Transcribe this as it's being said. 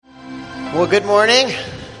Well, good morning.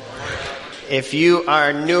 If you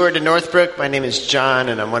are newer to Northbrook, my name is John,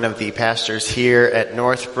 and I'm one of the pastors here at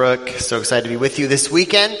Northbrook. So excited to be with you this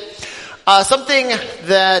weekend. Something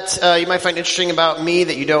that you might find interesting about me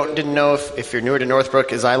that you didn't know if you're newer to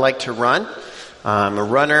Northbrook is I like to run. I'm a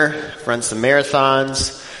runner, run some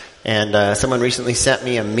marathons, and someone recently sent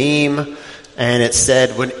me a meme, and it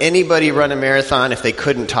said, "Would anybody run a marathon if they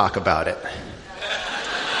couldn't talk about it?"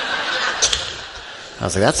 I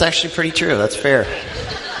was like, that's actually pretty true. That's fair.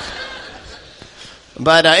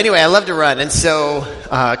 But anyway, I love to run. And so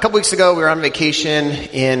a couple weeks ago, we were on vacation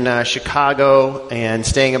in Chicago and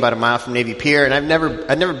staying about a mile from Navy Pier. And I've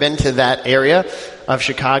never been to that area of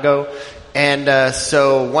Chicago. And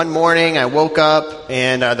so one morning, I woke up.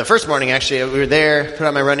 And the first morning, actually, we were there, put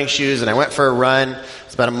on my running shoes, and I went for a run.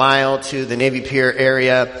 It's about a mile to the Navy Pier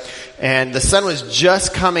area. And the sun was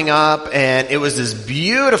just coming up, and it was this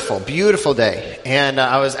beautiful, beautiful day. And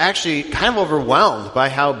I was actually kind of overwhelmed by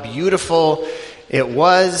how beautiful it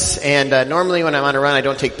was. And normally when I'm on a run, I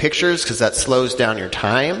don't take pictures because that slows down your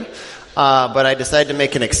time. But I decided to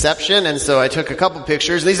make an exception, and so I took a couple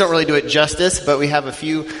pictures. These don't really do it justice, but we have a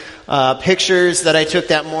few pictures that I took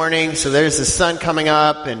that morning. So there's the sun coming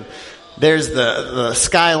up, and there's the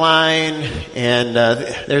skyline, and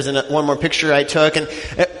there's one more picture I took. And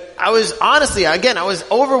I was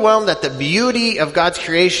overwhelmed at the beauty of God's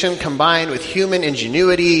creation combined with human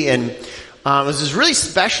ingenuity, and it was this really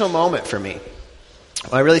special moment for me.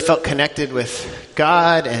 I really felt connected with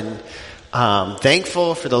God and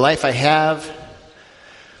thankful for the life I have.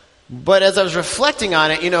 But as I was reflecting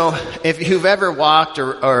on it, if you've ever walked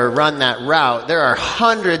or run that route, there are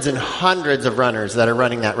hundreds and hundreds of runners that are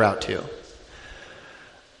running that route too.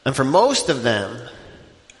 And for most of them,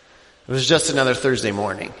 it was just another Thursday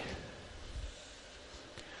morning.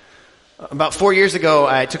 About 4 years ago,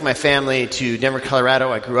 I took my family to Denver,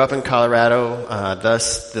 Colorado. I grew up in Colorado,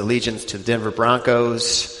 thus the allegiance to the Denver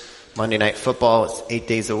Broncos. Monday Night Football is 8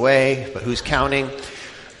 days away, but who's counting?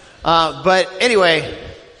 But anyway,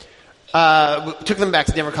 took them back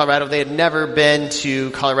to Denver, Colorado. They had never been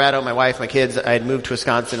to Colorado. My wife, my kids, I had moved to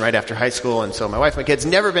Wisconsin right after high school, and so my wife, my kids,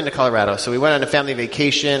 never been to Colorado. So we went on a family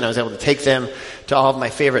vacation. I was able to take them to all of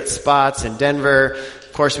my favorite spots in Denver.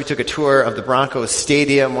 Of course, we took a tour of the Broncos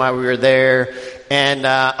Stadium while we were there. And,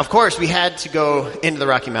 of course, we had to go into the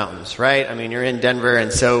Rocky Mountains, right? I mean, you're in Denver,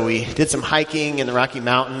 and so we did some hiking in the Rocky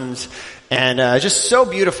Mountains. And, just so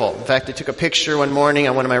beautiful. In fact, I took a picture one morning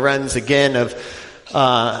on one of my runs again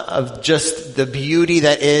of just the beauty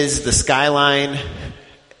that is the skyline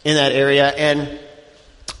in that area. And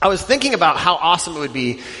I was thinking about how awesome it would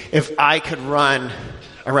be if I could run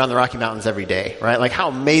around the Rocky Mountains every day, right? Like, how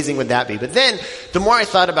amazing would that be? But then, the more I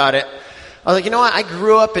thought about it, I was like, you know what? I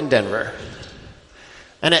grew up in Denver.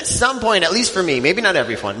 And at some point, at least for me, maybe not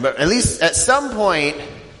everyone, but at least at some point,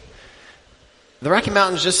 the Rocky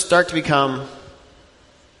Mountains just start to become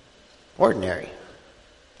ordinary.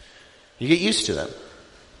 You get used to them.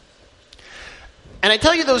 And I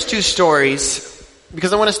tell you those two stories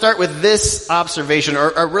because I want to start with this observation,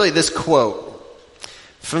 or really this quote.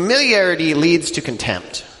 Familiarity leads to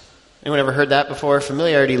contempt. Anyone ever heard that before?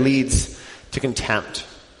 Familiarity leads to contempt.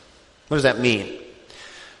 What does that mean? It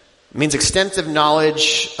means extensive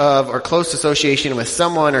knowledge of or close association with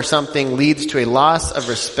someone or something leads to a loss of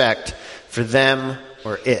respect for them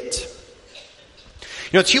or it.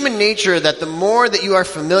 It's human nature that the more that you are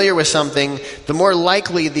familiar with something, the more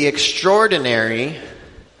likely the extraordinary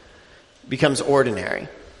becomes ordinary.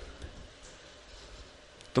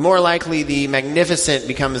 The more likely the magnificent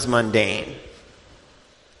becomes mundane.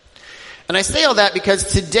 And I say all that because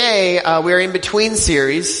today we're in between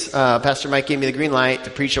series. Pastor Mike gave me the green light to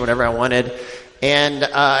preach on whatever I wanted. And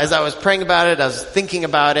as I was praying about it, I was thinking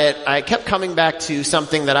about it, I kept coming back to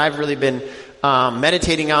something that I've really been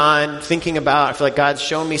meditating on, thinking about. I feel like God's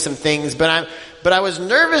shown me some things. But I was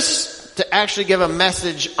nervous to actually give a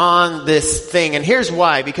message on this thing. And here's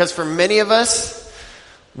why. Because for many of us,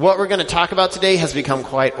 what we're going to talk about today has become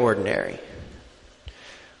quite ordinary.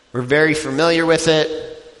 We're very familiar with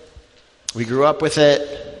it. We grew up with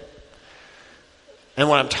it. And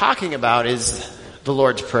what I'm talking about is the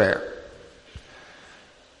Lord's Prayer.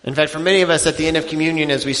 In fact, for many of us at the end of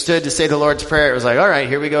communion, as we stood to say the Lord's Prayer, it was like, all right,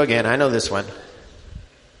 here we go again. I know this one.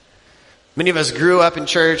 Many of us grew up in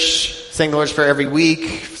church, saying the Lord's Prayer every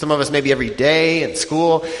week. Some of us maybe every day in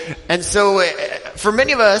school. And so for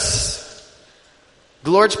many of us, the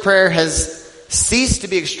Lord's Prayer has ceased to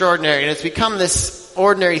be extraordinary, and it's become this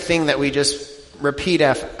ordinary thing that we just repeat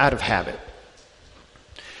out of habit.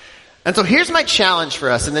 And so here's my challenge for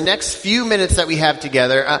us in the next few minutes that we have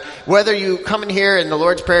together. Whether you come in here and the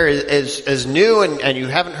Lord's Prayer is new and you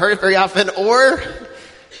haven't heard it very often, or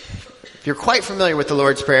if you're quite familiar with the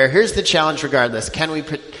Lord's Prayer, here's the challenge regardless. Can we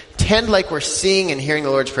pretend like we're seeing and hearing the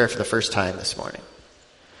Lord's Prayer for the first time this morning?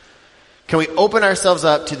 Can we open ourselves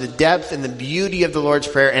up to the depth and the beauty of the Lord's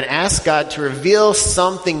Prayer and ask God to reveal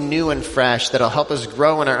something new and fresh that'll help us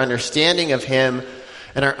grow in our understanding of Him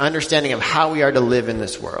and our understanding of how we are to live in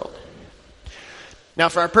this world? Now,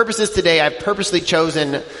 for our purposes today, I've purposely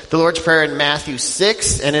chosen the Lord's Prayer in Matthew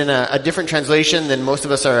 6 and in a different translation than most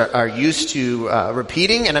of us are used to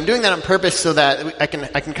repeating. And I'm doing that on purpose so that I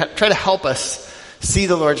can try to help us see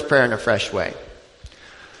the Lord's Prayer in a fresh way.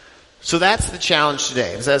 So that's the challenge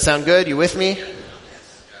today. Does that sound good? You with me?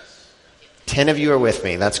 Yes. 10 of you are with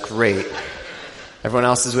me. That's great. Everyone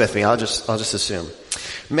else is with me. I'll just assume.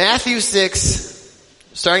 Matthew 6,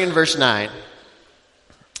 starting in verse 9.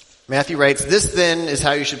 Matthew writes, "This then is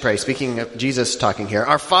how you should pray." Speaking of Jesus talking here.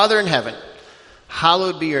 "Our Father in heaven,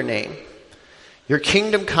 hallowed be your name. Your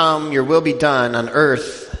kingdom come, your will be done on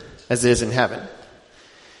earth as it is in heaven.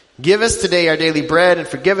 Give us today our daily bread and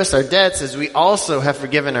forgive us our debts as we also have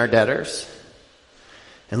forgiven our debtors.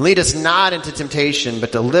 And lead us not into temptation,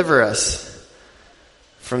 but deliver us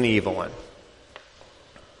from the evil one."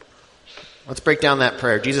 Let's break down that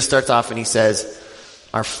prayer. Jesus starts off and he says,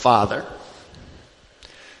 "Our Father."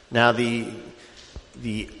 Now, the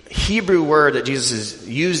Hebrew word that Jesus is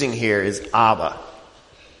using here is Abba.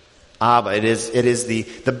 Abba. It is the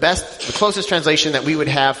closest translation that we would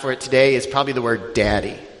have for it today is probably the word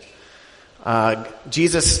daddy.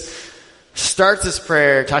 Jesus starts this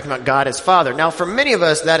prayer talking about God as Father. Now, for many of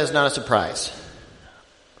us, that is not a surprise.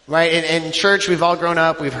 Right? In church, we've all grown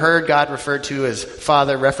up. We've heard God referred to as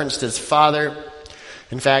Father, referenced as Father.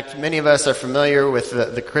 In fact, many of us are familiar with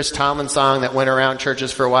the Chris Tomlin song that went around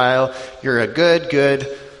churches for a while. You're a good, good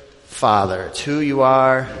Father. It's who you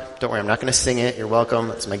are. Don't worry, I'm not going to sing it. You're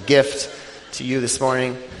welcome. It's my gift to you this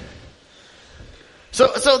morning.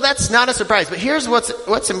 So that's not a surprise. But here's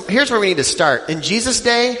here's where we need to start. In Jesus'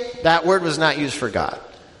 day, that word was not used for God.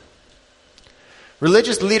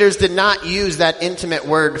 Religious leaders did not use that intimate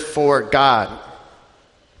word for God.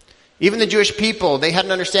 Even the Jewish people, they had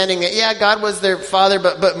an understanding that, yeah, God was their Father,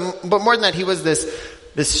 but more than that, He was this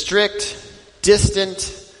strict,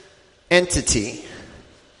 distant entity.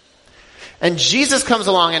 And Jesus comes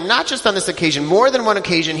along, and not just on this occasion, more than one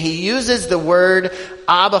occasion, He uses the word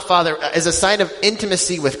Abba, Father, as a sign of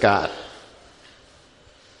intimacy with God.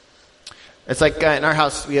 It's like in our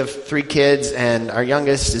house, we have 3 kids, and our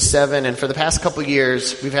youngest is 7, and for the past couple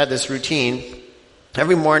years, we've had this routine.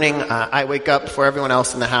 Every morning, I wake up before everyone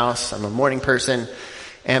else in the house. I'm a morning person.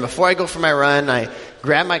 And before I go for my run, I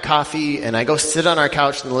grab my coffee and I go sit on our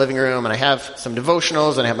couch in the living room and I have some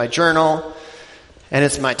devotionals and I have my journal. And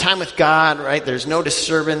it's my time with God, right? There's no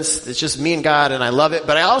disturbance. It's just me and God and I love it.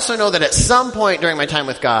 But I also know that at some point during my time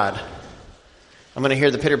with God, I'm going to hear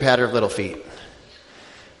the pitter-patter of little feet.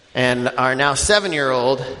 And our now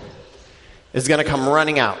 7-year-old is going to come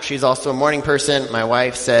running out. She's also a morning person. My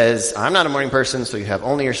wife says, "I'm not a morning person, so you have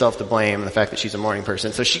only yourself to blame, the fact that she's a morning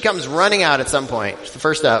person." So she comes running out at some point. She's the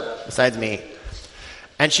first up, besides me.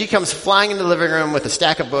 And she comes flying into the living room with a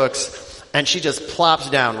stack of books, and she just plops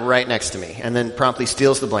down right next to me, and then promptly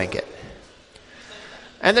steals the blanket.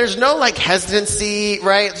 And there's no hesitancy,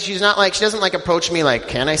 right? She doesn't approach me like,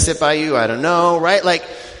 "Can I sit by you? I don't know," right?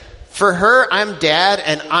 For her, I'm dad,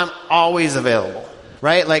 and I'm always available.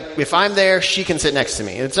 Right? If I'm there, she can sit next to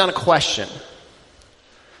me. It's not a question.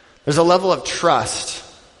 There's a level of trust.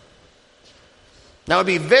 Now, it would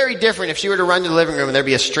be very different if she were to run to the living room and there'd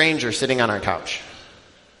be a stranger sitting on our couch.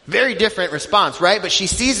 Very different response, right? But she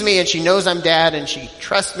sees me and she knows I'm dad and she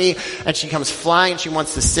trusts me and she comes flying and she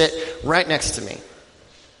wants to sit right next to me.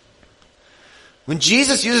 When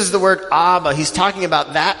Jesus uses the word Abba, He's talking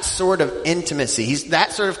about that sort of intimacy. He's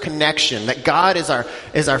that sort of connection, that God is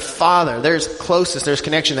our Father. There's closeness, there's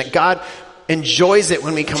connection, that God enjoys it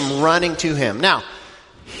when we come running to Him. Now,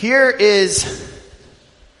 here's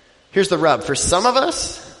the rub. For some of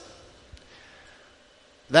us,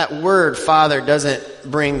 that word Father doesn't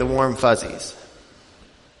bring the warm fuzzies.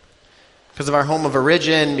 Because of our home of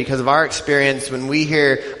origin, because of our experience, when we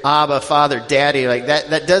hear Abba, Father, Daddy,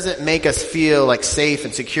 that doesn't make us feel safe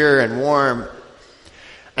and secure and warm.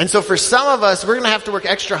 And so for some of us, we're going to have to work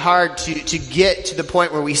extra hard to get to the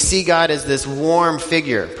point where we see God as this warm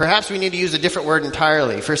figure. Perhaps we need to use a different word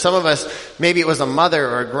entirely. For some of us, maybe it was a mother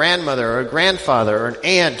or a grandmother or a grandfather or an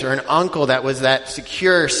aunt or an uncle that was that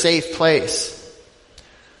secure, safe place.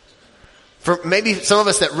 For maybe some of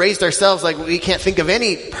us that raised ourselves, like we can't think of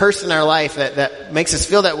any person in our life that makes us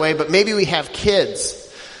feel that way, but maybe we have kids.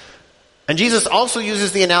 And Jesus also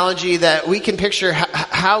uses the analogy that we can picture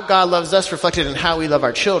how God loves us reflected in how we love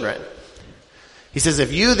our children. He says,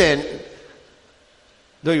 if you then,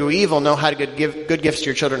 though you're evil, know how to give good gifts to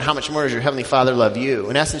your children, how much more does your Heavenly Father love you?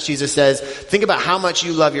 In essence, Jesus says, think about how much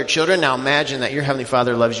you love your children. Now imagine that your Heavenly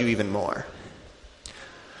Father loves you even more.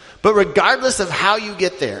 But regardless of how you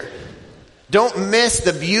get there, don't miss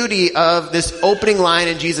the beauty of this opening line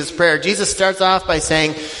in Jesus' prayer. Jesus starts off by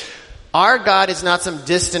saying, our God is not some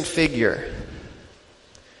distant figure.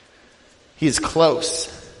 He is close.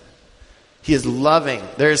 He is loving.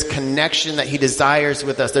 There is connection that he desires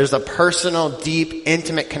with us. There's a personal, deep,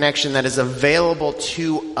 intimate connection that is available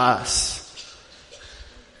to us.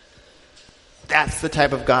 That's the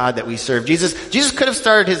type of God that we serve. Jesus could have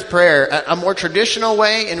started his prayer a more traditional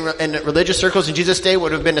way in religious circles in Jesus' day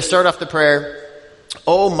would have been to start off the prayer,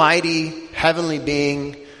 O mighty heavenly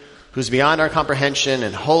being who's beyond our comprehension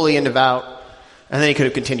and holy and devout. And then he could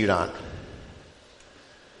have continued on.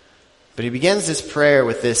 But he begins this prayer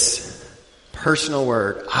with this personal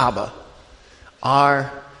word, Abba, our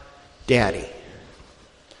Daddy.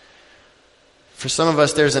 For some of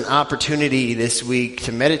us, there's an opportunity this week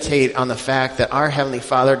to meditate on the fact that our Heavenly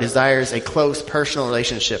Father desires a close personal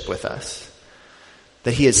relationship with us.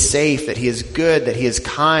 That he is safe, that he is good, that he is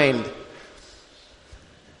kind,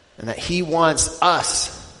 and that he wants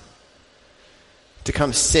us to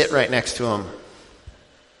come sit right next to him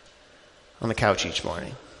on the couch each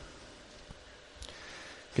morning.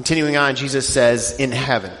 Continuing on, Jesus says, in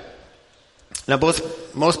heaven. Now,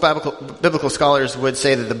 most biblical scholars would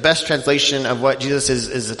say that the best translation of what Jesus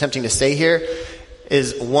is attempting to say here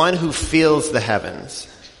is one who feels the heavens.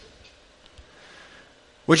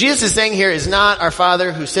 What Jesus is saying here is not our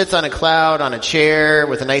Father who sits on a cloud on a chair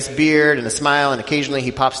with a nice beard and a smile and occasionally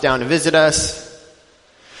he pops down to visit us.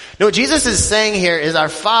 No, what Jesus is saying here is our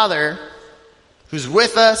Father who's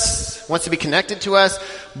with us, wants to be connected to us,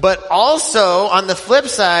 but also, on the flip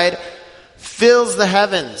side, fills the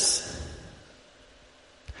heavens.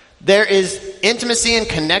 There is intimacy and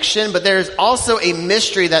connection, but there is also a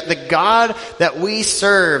mystery that the God that we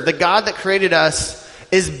serve, the God that created us,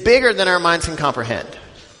 is bigger than our minds can comprehend.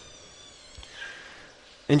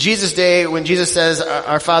 In Jesus' day, when Jesus says,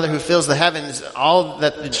 our Father who fills the heavens, all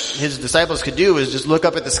that his disciples could do was just look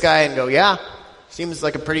up at the sky and go, yeah, seems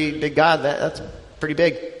like a pretty big God. That's pretty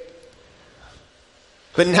big.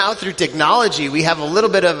 But now through technology, we have a little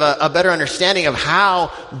bit of a better understanding of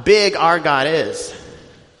how big our God is.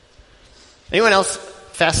 Anyone else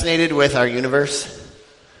fascinated with our universe?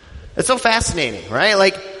 It's so fascinating, right?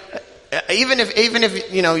 Like, even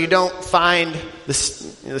if you don't find the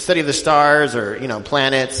study of the stars or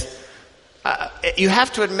planets, you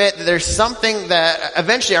have to admit that there's something that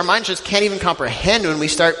eventually our minds just can't even comprehend when we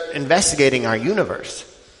start investigating our universe.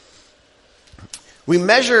 We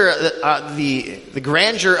measure the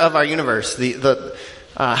grandeur of our universe,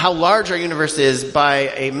 how large our universe is by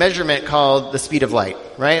a measurement called the speed of light,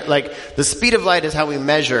 right? Like, the speed of light is how we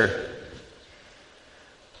measure.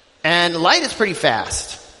 And light is pretty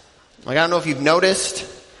fast. Like, I don't know if you've noticed,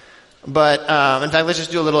 but in fact, let's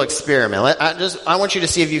just do a little experiment. I want you to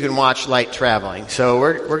see if you can watch light traveling. So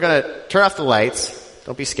we're going to turn off the lights.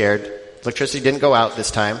 Don't be scared. Electricity didn't go out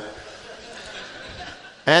this time.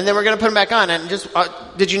 And then we're going to put them back on. And just,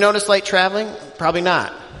 did you notice light traveling? Probably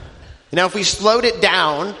not. Now, if we slowed it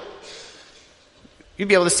down, you'd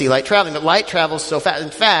be able to see light traveling. But light travels so fast.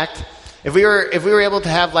 In fact, if we were able to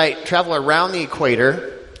have light travel around the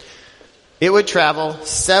equator, it would travel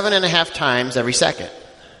 7.5 times every second.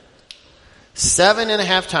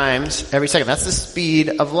 7.5 times every second. That's the speed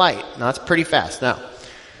of light. Now, that's pretty fast. Now,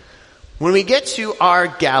 when we get to our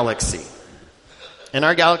galaxy, and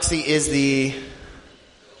our galaxy is the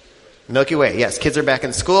Milky Way. Yes, kids are back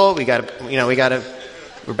in school.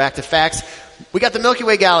 We're back to facts. We got the Milky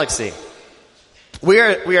Way galaxy. We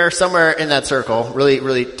are somewhere in that circle, really,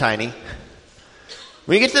 really tiny.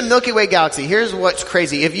 When you get to the Milky Way galaxy, here's what's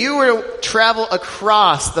crazy. If you were to travel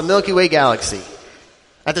across the Milky Way galaxy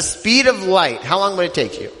at the speed of light, how long would it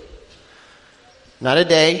take you? Not a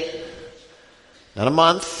day, not a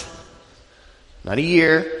month, not a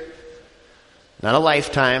year, not a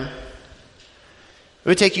lifetime. It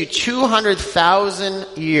would take you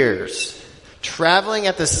 200,000 years traveling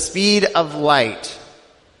at the speed of light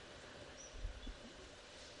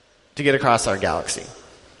to get across our galaxy.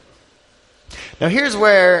 Now, here's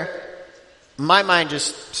where my mind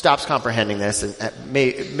just stops comprehending this, and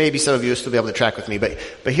maybe some of you will still be able to track with me, but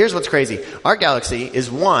here's what's crazy. Our galaxy is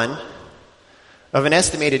one of an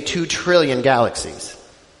estimated 2 trillion galaxies.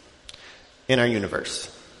 in our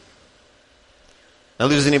universe. Now,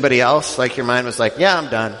 lose anybody else? Like your mind was like, yeah, I'm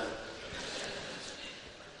done.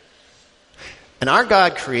 And our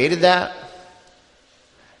God created that,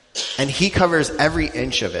 and he covers every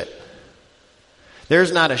inch of it.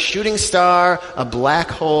 There's not a shooting star, a black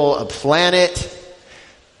hole, a planet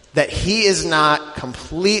that he is not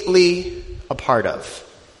completely a part of.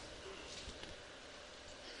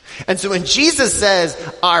 And so when Jesus says,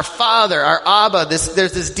 our Father, our Abba, there's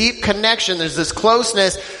this deep connection, there's this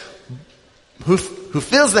closeness, who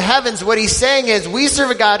fills the heavens, what he's saying is we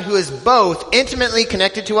serve a God who is both intimately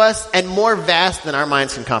connected to us and more vast than our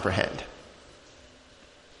minds can comprehend.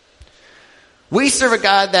 We serve a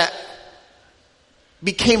God that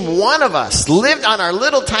became one of us, lived on our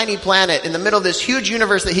little tiny planet in the middle of this huge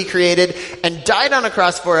universe that he created, and died on a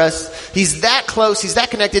cross for us. He's that close, he's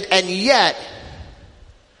that connected, and yet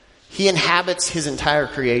he inhabits his entire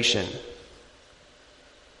creation.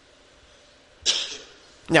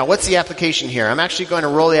 Now, what's the application here? I'm actually going to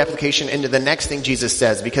roll the application into the next thing Jesus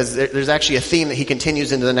says, because there's actually a theme that he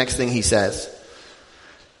continues into the next thing he says.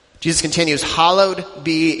 Jesus continues, hallowed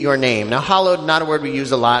be your name. Now, hallowed, not a word we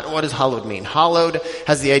use a lot. What does hallowed mean? Hallowed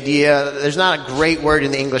has the idea, there's not a great word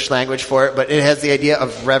in the English language for it, but it has the idea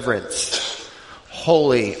of reverence.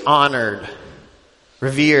 Holy, honored,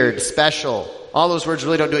 revered, special. All those words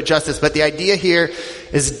really don't do it justice, but the idea here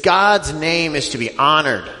is God's name is to be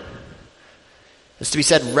honored. It's to be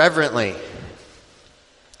said reverently.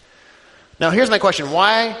 Now, here's my question.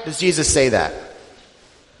 Why does Jesus say that?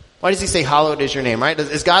 Why does he say, hallowed is your name, right?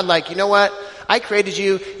 Is God like, you know what? I created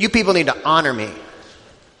you. You people need to honor me.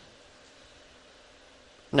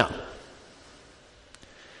 No.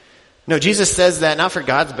 No, Jesus says that not for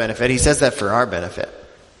God's benefit. He says that for our benefit.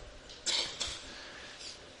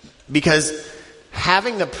 Because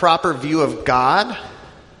having the proper view of God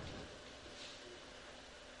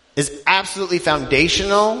is absolutely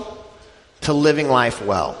foundational to living life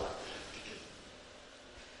well.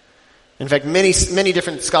 In fact, many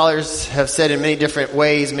different scholars have said in many different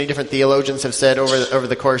ways, many different theologians have said over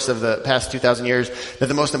the course of the past 2,000 years that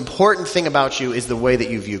the most important thing about you is the way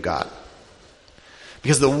that you view God.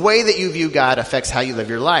 Because the way that you view God affects how you live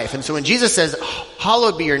your life. And so when Jesus says,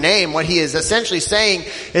 hallowed be your name, what he is essentially saying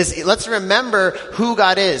is, let's remember who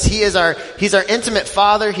God is. He's our intimate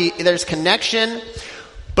Father. There's connection,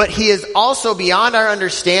 but he is also beyond our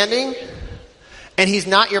understanding, and he's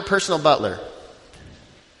not your personal butler.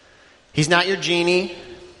 He's not your genie.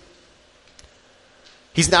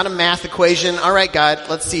 He's not a math equation. All right, God,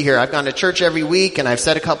 let's see here. I've gone to church every week, and I've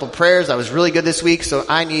said a couple prayers. I was really good this week, so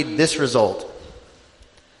I need this result.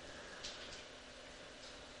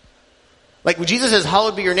 Like when Jesus says,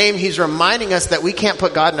 hallowed be your name, he's reminding us that we can't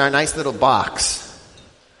put God in our nice little box.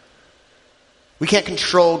 We can't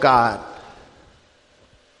control God.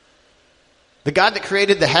 The God that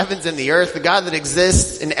created the heavens and the earth, the God that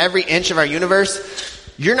exists in every inch of our universe,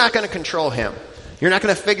 you're not going to control him. You're not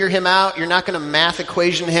going to figure him out. You're not going to math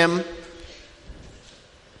equation him.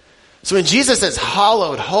 So when Jesus says,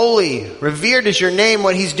 hallowed, holy, revered is your name,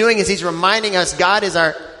 what he's doing is he's reminding us God is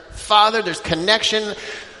our Father. There's connection.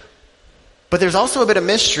 But there's also a bit of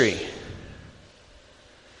mystery.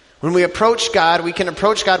 When we approach God, we can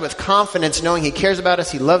approach God with confidence, knowing he cares about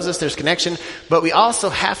us, he loves us, there's connection. But we also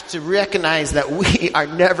have to recognize that we are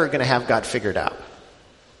never going to have God figured out.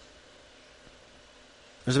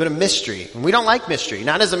 There's a bit of mystery. And we don't like mystery.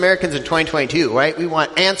 Not as Americans in 2022, right? We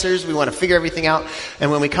want answers. We want to figure everything out.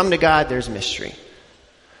 And when we come to God, there's mystery.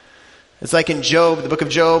 It's like in Job, the book of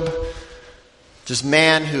Job. This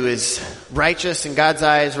man who is righteous in God's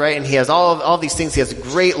eyes, right? And he has all these things. He has a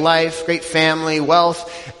great life, great family,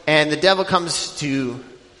 wealth. And the devil comes to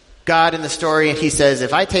God in the story and he says,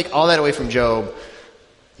 if I take all that away from Job,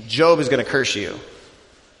 Job is going to curse you.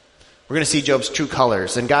 We're going to see Job's true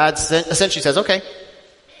colors. And God essentially says, okay,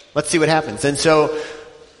 let's see what happens. And so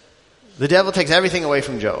the devil takes everything away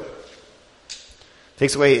from Job.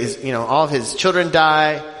 Takes away all of his children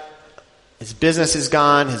die. His business is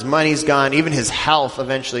gone, his money's gone, even his health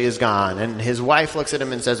eventually is gone. And his wife looks at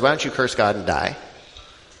him and says, why don't you curse God and die?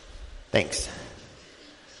 Thanks.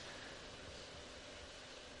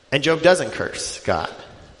 And Job doesn't curse God.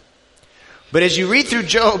 But as you read through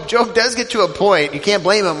Job, Job does get to a point, you can't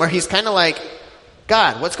blame him, where he's kind of like,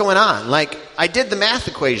 God, what's going on? Like, I did the math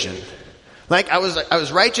equation. Like, I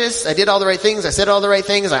was righteous, I did all the right things, I said all the right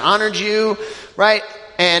things, I honored you, right?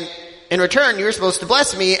 And in return, you were supposed to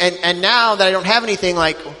bless me, and now that I don't have anything,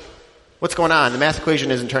 like, what's going on? The math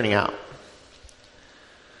equation isn't turning out.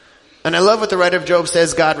 And I love what the writer of Job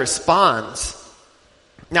says God responds.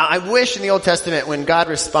 Now, I wish in the Old Testament when God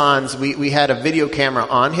responds, we had a video camera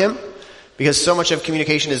on him, because so much of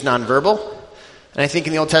communication is nonverbal. And I think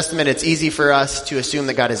in the Old Testament, it's easy for us to assume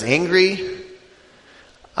that God is angry.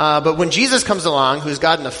 But when Jesus comes along, who's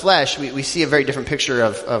God in the flesh, we see a very different picture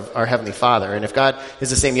of our Heavenly Father. And if God is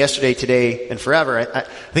the same yesterday, today, and forever, I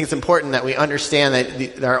think it's important that we understand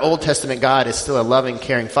that our Old Testament God is still a loving,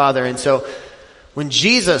 caring Father. And so when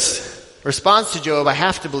Jesus responds to Job, I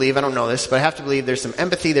have to believe, I don't know this, but I have to believe there's some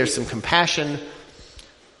empathy, there's some compassion,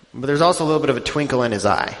 but there's also a little bit of a twinkle in his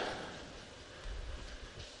eye.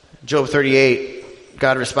 Job 38,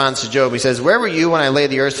 God responds to Job. He says, "Where were you when I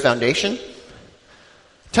laid the earth's foundation?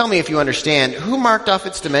 Tell me if you understand. Who marked off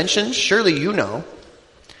its dimensions? Surely you know.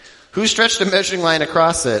 Who stretched a measuring line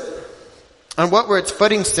across it? On what were its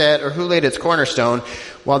footings set, or who laid its cornerstone,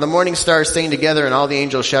 while the morning stars sang together and all the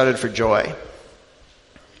angels shouted for joy?"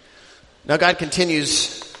 Now God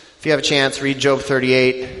continues, if you have a chance, read Job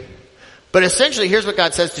 38. But essentially, here's what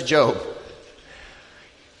God says to Job.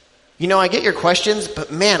 "You know, I get your questions,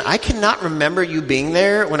 but man, I cannot remember you being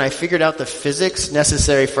there when I figured out the physics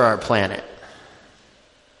necessary for our planet.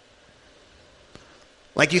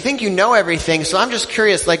 Like, you think you know everything, so I'm just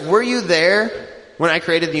curious, like, were you there when I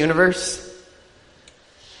created the universe?"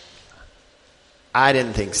 I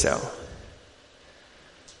didn't think so.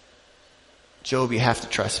 Job, you have to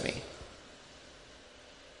trust me.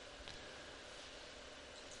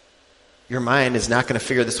 Your mind is not going to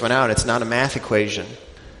figure this one out. It's not a math equation.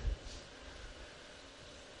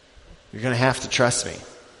 You're going to have to trust me.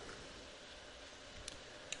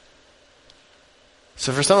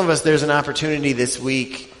 So for some of us, there's an opportunity this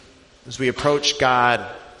week as we approach God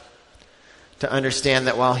to understand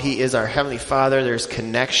that while He is our Heavenly Father, there's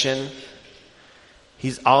connection.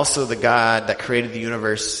 He's also the God that created the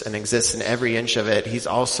universe and exists in every inch of it. He's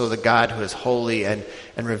also the God who is holy and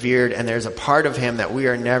revered, and there's a part of Him that we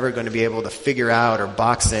are never going to be able to figure out or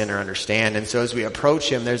box in or understand. And so as we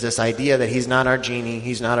approach Him, there's this idea that He's not our genie,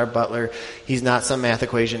 He's not our butler, He's not some math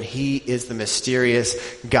equation. He is the mysterious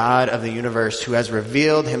God of the universe who has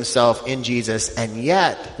revealed Himself in Jesus, and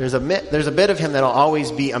yet there's a bit of Him that'll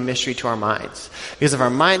always be a mystery to our minds. Because if our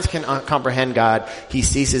minds can comprehend God, He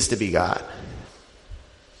ceases to be God.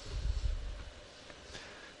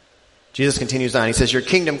 Jesus continues on. He says, "Your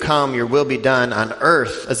kingdom come, your will be done on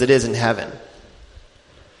earth as it is in heaven."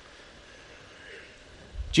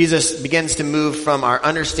 Jesus begins to move from our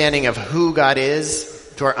understanding of who God is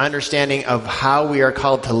to our understanding of how we are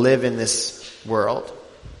called to live in this world.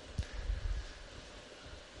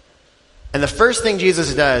 And the first thing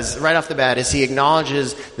Jesus does right off the bat is He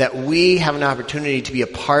acknowledges that we have an opportunity to be a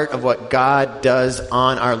part of what God does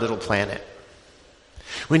on our little planet.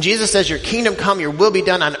 When Jesus says, "Your kingdom come, your will be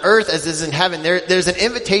done on earth as is in heaven," there's an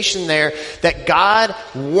invitation there that God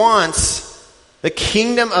wants the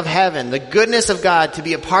kingdom of heaven, the goodness of God, to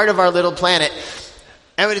be a part of our little planet.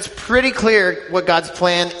 And it's pretty clear what God's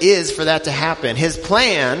plan is for that to happen. His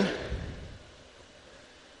plan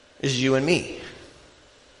is you and me.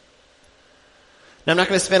 Now, I'm not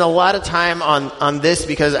going to spend a lot of time on this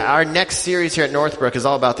because our next series here at Northbrook is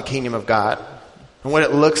all about the kingdom of God and what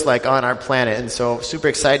it looks like on our planet. And so super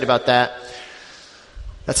excited about that.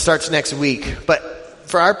 That starts next week. But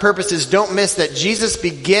for our purposes, don't miss that Jesus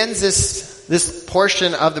begins this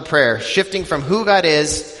portion of the prayer, shifting from who God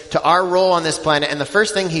is to our role on this planet. And the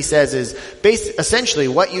first thing He says is essentially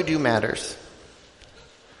what you do matters.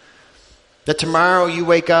 That tomorrow you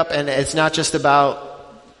wake up and it's not just about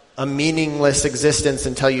a meaningless existence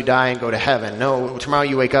until you die and go to heaven. No, tomorrow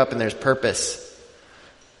you wake up and there's purpose.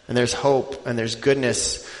 And there's hope, and there's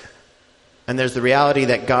goodness, and there's the reality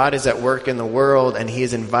that God is at work in the world, and He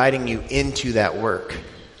is inviting you into that work.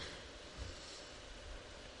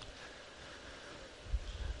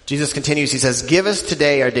 Jesus continues, He says, "Give us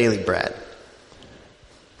today our daily bread."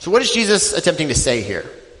 So what is Jesus attempting to say here?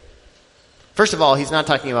 First of all, He's not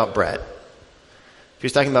talking about bread. If He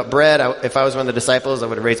was talking about bread, if I was one of the disciples, I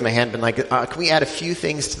would have raised my hand and been like, can we add a few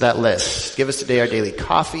things to that list? Give us today our daily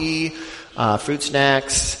coffee, fruit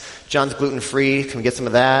snacks. John's gluten-free. Can we get some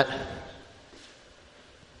of that?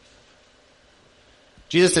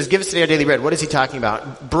 Jesus says, "Give us today our daily bread." What is He talking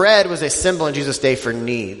about? Bread was a symbol in Jesus' day for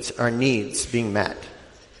needs, our needs being met.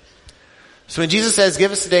 So when Jesus says,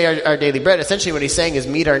 "Give us today our daily bread," essentially what He's saying is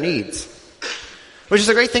meet our needs. Which is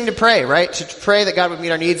a great thing to pray, right? To pray that God would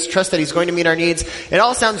meet our needs, trust that He's going to meet our needs. It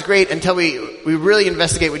all sounds great until we really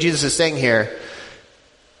investigate what Jesus is saying here.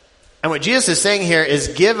 And what Jesus is saying here is,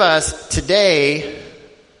 give us today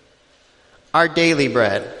our daily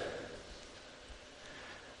bread.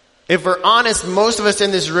 If we're honest, most of us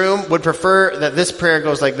in this room would prefer that this prayer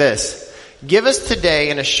goes like this: give us today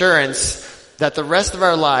an assurance that the rest of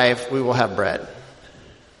our life we will have bread.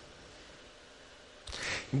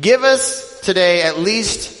 Give us today at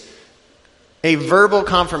least a verbal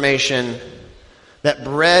confirmation that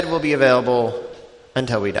bread will be available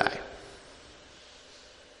until we die.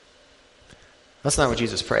 That's not what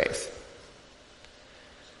Jesus prays.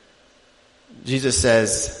 Jesus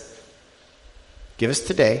says, give us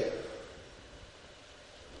today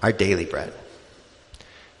our daily bread.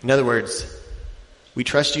 In other words, we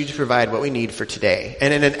trust you to provide what we need for today.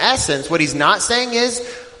 And in essence, what he's not saying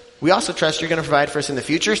is, we also trust you're going to provide for us in the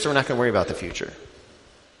future, so we're not going to worry about the future.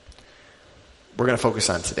 We're going to focus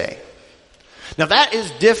on today. Now that is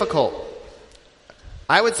difficult.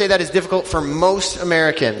 I would say that is difficult for most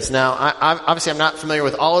Americans. Now, obviously I'm not familiar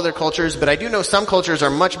with all other cultures, but I do know some cultures are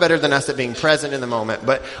much better than us at being present in the moment.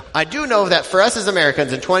 But I do know that for us as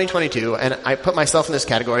Americans in 2022, and I put myself in this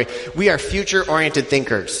category, we are future-oriented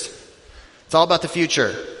thinkers. It's all about the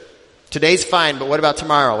future. Today's fine, but what about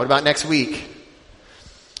tomorrow? What about next week?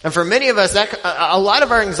 And for many of us, a lot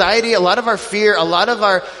of our anxiety, a lot of our fear, a lot of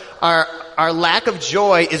our lack of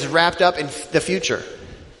joy is wrapped up in the future.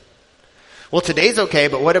 Well, today's okay,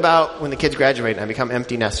 but what about when the kids graduate and I become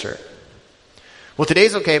empty nester? Well,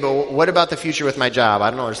 today's okay, but what about the future with my job? I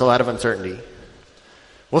don't know, there's a lot of uncertainty.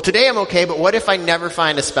 Well, today I'm okay, but what if I never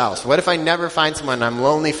find a spouse? What if I never find someone and I'm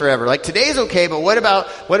lonely forever? Like today's okay, but what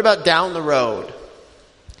about down the road?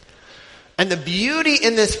 And the beauty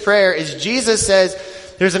in this prayer is Jesus says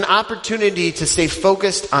there's an opportunity to stay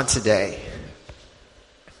focused on today.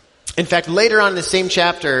 In fact, later on in the same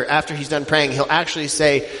chapter, after he's done praying, he'll actually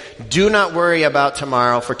say, do not worry about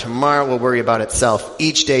tomorrow, for tomorrow will worry about itself.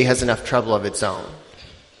 Each day has enough trouble of its own.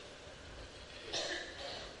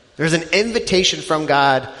 There's an invitation from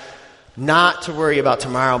God not to worry about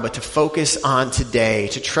tomorrow, but to focus on today,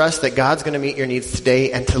 to trust that God's going to meet your needs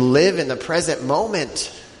today, and to live in the present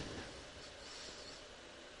moment.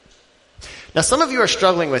 Now, some of you are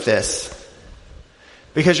struggling with this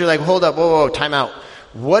because you're like, hold up, whoa, time out.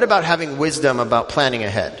 What about having wisdom about planning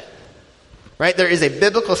ahead? Right? There is a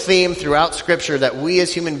biblical theme throughout Scripture that we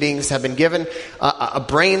as human beings have been given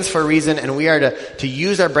brains for a reason, and we are to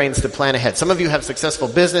use our brains to plan ahead. Some of you have successful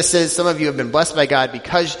businesses. Some of you have been blessed by God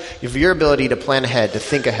because of your ability to plan ahead, to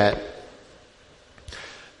think ahead.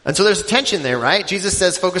 And so there's a tension there, right? Jesus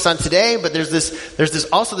says focus on today, but there's this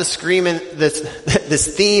also the scream in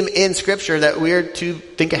this theme in Scripture that we're to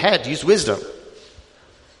think ahead, to use wisdom.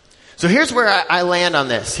 So here's where I land on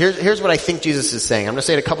this. Here's what I think Jesus is saying. I'm going to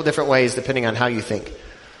say it a couple different ways depending on how you think.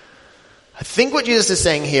 I think what Jesus is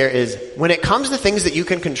saying here is when it comes to things that you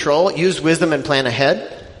can control, use wisdom and plan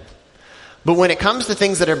ahead. But when it comes to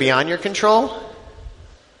things that are beyond your control,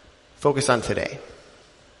 focus on today.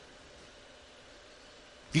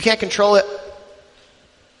 If you can't control it,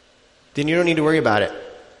 then you don't need to worry about it.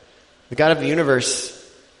 The God of the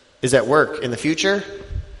universe is at work in the future.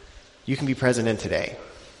 You can be present in today.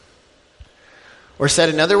 Or said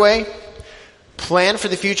another way, plan for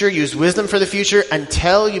the future, use wisdom for the future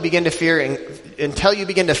until you begin to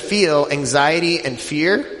feel anxiety and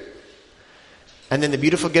fear. And then the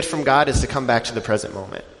beautiful gift from God is to come back to the present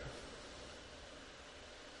moment.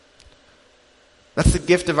 That's the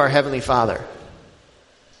gift of our Heavenly Father.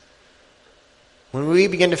 When we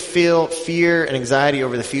begin to feel fear and anxiety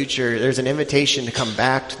over the future, there's an invitation to come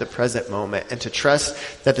back to the present moment and to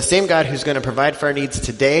trust that the same God who's going to provide for our needs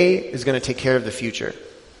today is going to take care of the future.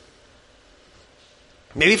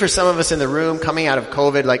 Maybe for some of us in the room coming out of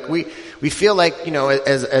COVID, like we feel like,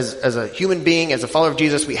 as a human being, as a follower of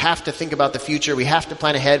Jesus, we have to think about the future, we have to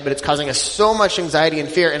plan ahead, but it's causing us so much anxiety and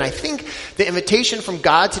fear. And I think the invitation from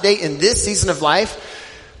God today in this season of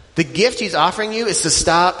life, the gift He's offering you is to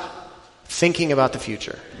stop thinking about the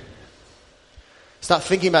future. Stop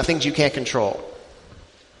thinking about things you can't control.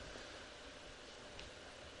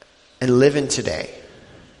 And live in today.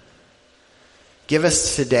 Give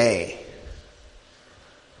us today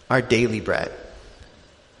our daily bread.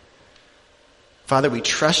 Father, we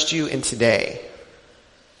trust you in today.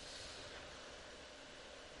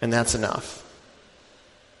 And that's enough.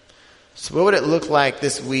 So what would it look like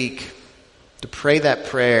this week to pray that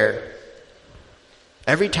prayer?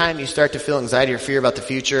 Every time you start to feel anxiety or fear about the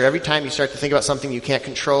future, every time you start to think about something you can't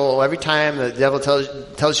control, every time the devil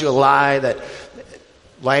tells you a lie that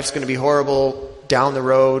life's going to be horrible down the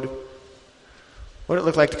road, what would it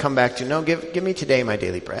look like to come back to, no, give me today my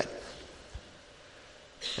daily bread.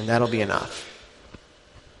 And that'll be enough.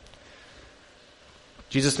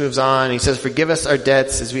 Jesus moves on. He says, forgive us our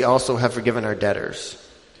debts as we also have forgiven our debtors.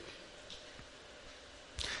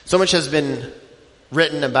 So much has been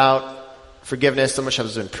written about forgiveness. So much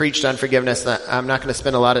has been preached on forgiveness. I'm not going to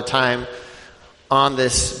spend a lot of time on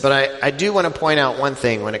this, but I do want to point out one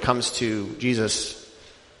thing when it comes to Jesus'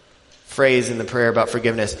 phrase in the prayer about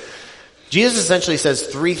forgiveness. Jesus essentially says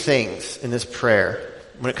three things in this prayer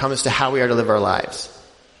when it comes to how we are to live our lives.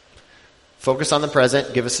 Focus on the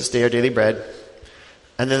present, give us this day our daily bread.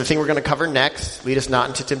 And then the thing we're going to cover next, lead us not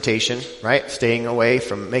into temptation, right? Staying away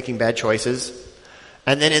from making bad choices.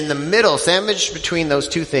 And then in the middle, sandwiched between those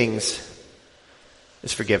two things,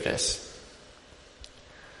 is forgiveness.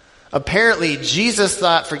 Apparently, Jesus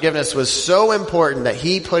thought forgiveness was so important that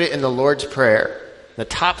he put it in the Lord's Prayer. The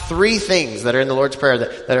top three things that are in the Lord's Prayer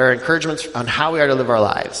that are encouragements on how we are to live our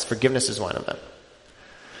lives. Forgiveness is one of them.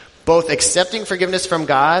 Both accepting forgiveness from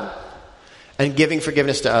God and giving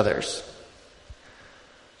forgiveness to others.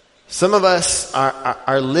 Some of us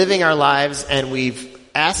are living our lives and we've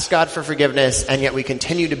asked God for forgiveness, and yet we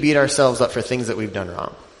continue to beat ourselves up for things that we've done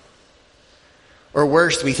wrong. Or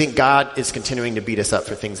worse, we think God is continuing to beat us up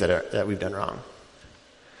for things that we've done wrong.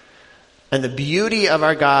 And the beauty of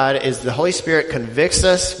our God is the Holy Spirit convicts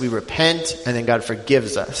us, we repent, and then God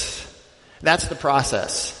forgives us. That's the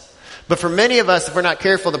process. But for many of us, if we're not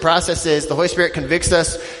careful, the process is the Holy Spirit convicts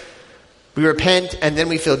us, we repent, and then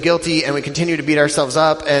we feel guilty, and we continue to beat ourselves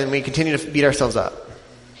up, and we continue to beat ourselves up.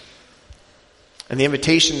 And the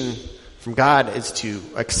invitation from God is to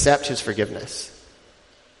accept His forgiveness.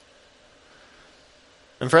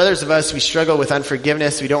 And for others of us, we struggle with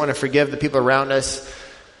unforgiveness. We don't want to forgive the people around us.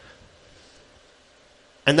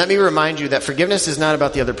 And let me remind you that forgiveness is not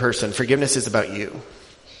about the other person. Forgiveness is about you.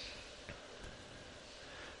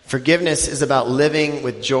 Forgiveness is about living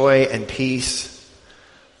with joy and peace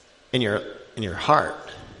in your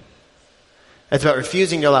heart. It's about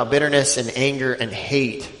refusing to allow bitterness and anger and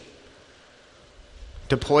hate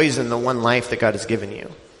to poison the one life that God has given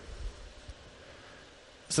you.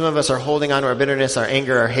 Some of us are holding on to our bitterness, our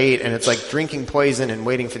anger, our hate, and it's like drinking poison and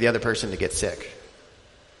waiting for the other person to get sick.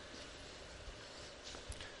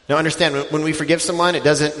 Now understand, when we forgive someone, it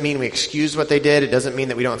doesn't mean we excuse what they did. It doesn't mean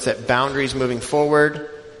that we don't set boundaries moving forward.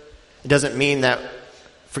 It doesn't mean that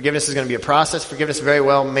forgiveness is going to be a process. Forgiveness very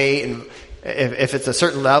well may, if it's a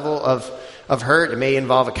certain level of hurt, it may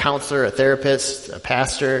involve a counselor, a therapist, a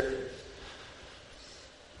pastor.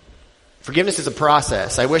 Forgiveness is a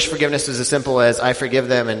process. I wish forgiveness was as simple as I forgive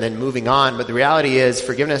them and then moving on, but the reality is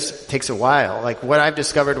forgiveness takes a while. Like what I've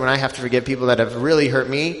discovered when I have to forgive people that have really hurt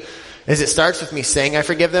me is it starts with me saying I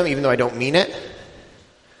forgive them even though I don't mean it,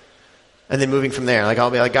 and then moving from there. Like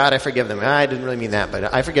I'll be like, God, I forgive them. I didn't really mean that,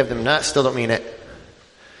 but I forgive them. Still don't mean it.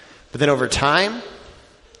 But then over time,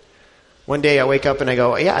 one day I wake up and I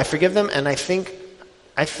go, yeah, I forgive them, and I think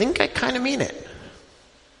I kind of mean it.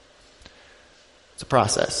 It's a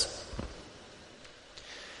process.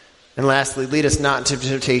 And lastly, lead us not into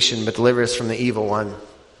temptation, but deliver us from the evil one.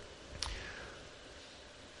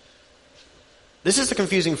 This is a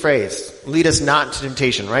confusing phrase. Lead us not into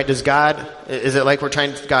temptation, right? Is it like we're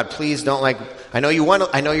trying to, God, please don't I know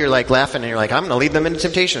you're like laughing and you're like, I'm going to lead them into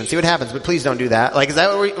temptation and see what happens, but please don't do that. Like, is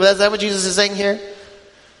that what Jesus is saying here?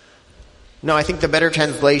 No, I think the better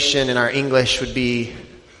translation in our English would be,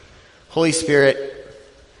 Holy Spirit,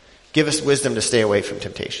 give us wisdom to stay away from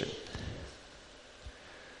temptation.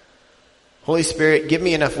 Holy Spirit, give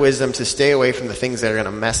me enough wisdom to stay away from the things that are going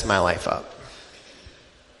to mess my life up.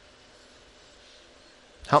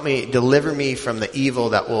 Help me, deliver me from the evil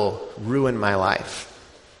that will ruin my life.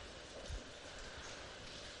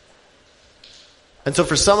 And so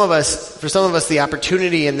for some of us, the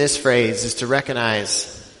opportunity in this phrase is to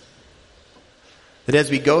recognize that as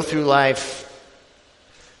we go through life,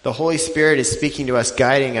 the Holy Spirit is speaking to us,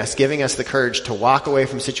 guiding us, giving us the courage to walk away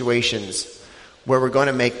from situations where we're going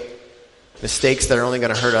to make mistakes that are only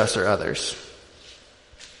going to hurt us or others.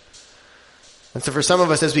 And so for some of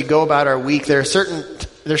us, as we go about our week, there are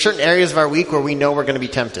certain areas of our week where we know we're going to be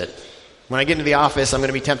tempted. When I get into the office, I'm going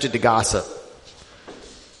to be tempted to gossip.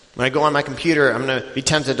 When I go on my computer, I'm going to be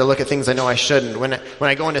tempted to look at things I know I shouldn't. When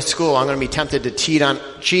I go into school, I'm going to be tempted to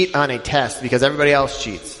cheat on a test because everybody else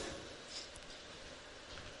cheats.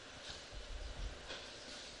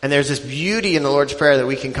 And there's this beauty in the Lord's Prayer that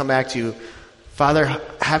we can come back to. Father,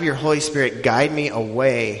 have your Holy Spirit guide me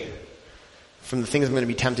away from the things I'm going to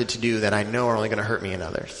be tempted to do that I know are only going to hurt me and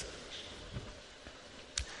others.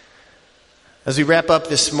 As we wrap up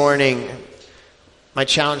this morning, my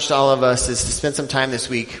challenge to all of us is to spend some time this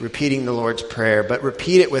week repeating the Lord's Prayer, but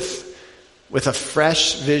repeat it with a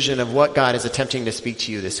fresh vision of what God is attempting to speak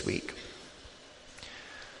to you this week.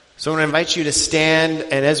 So I want to invite you to stand,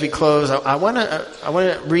 and as we close, I want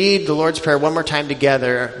to read the Lord's Prayer one more time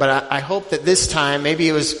together, but I hope that this time, maybe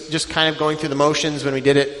it was just kind of going through the motions when we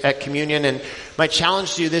did it at communion, and my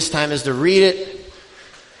challenge to you this time is to read it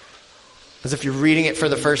as if you're reading it for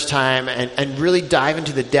the first time and really dive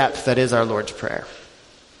into the depth that is our Lord's Prayer.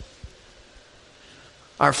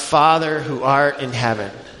 Our Father who art in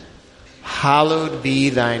heaven, hallowed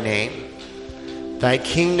be thy name. Thy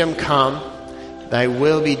kingdom come, thy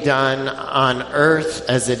will be done on earth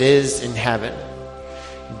as it is in heaven.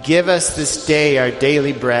 Give us this day our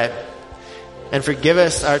daily bread, and forgive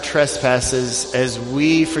us our trespasses as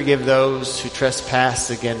we forgive those who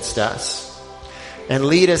trespass against us. And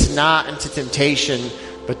lead us not into temptation,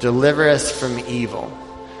 but deliver us from evil.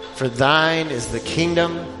 For thine is the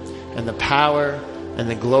kingdom and the power and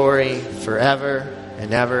the glory forever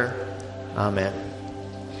and ever. Amen.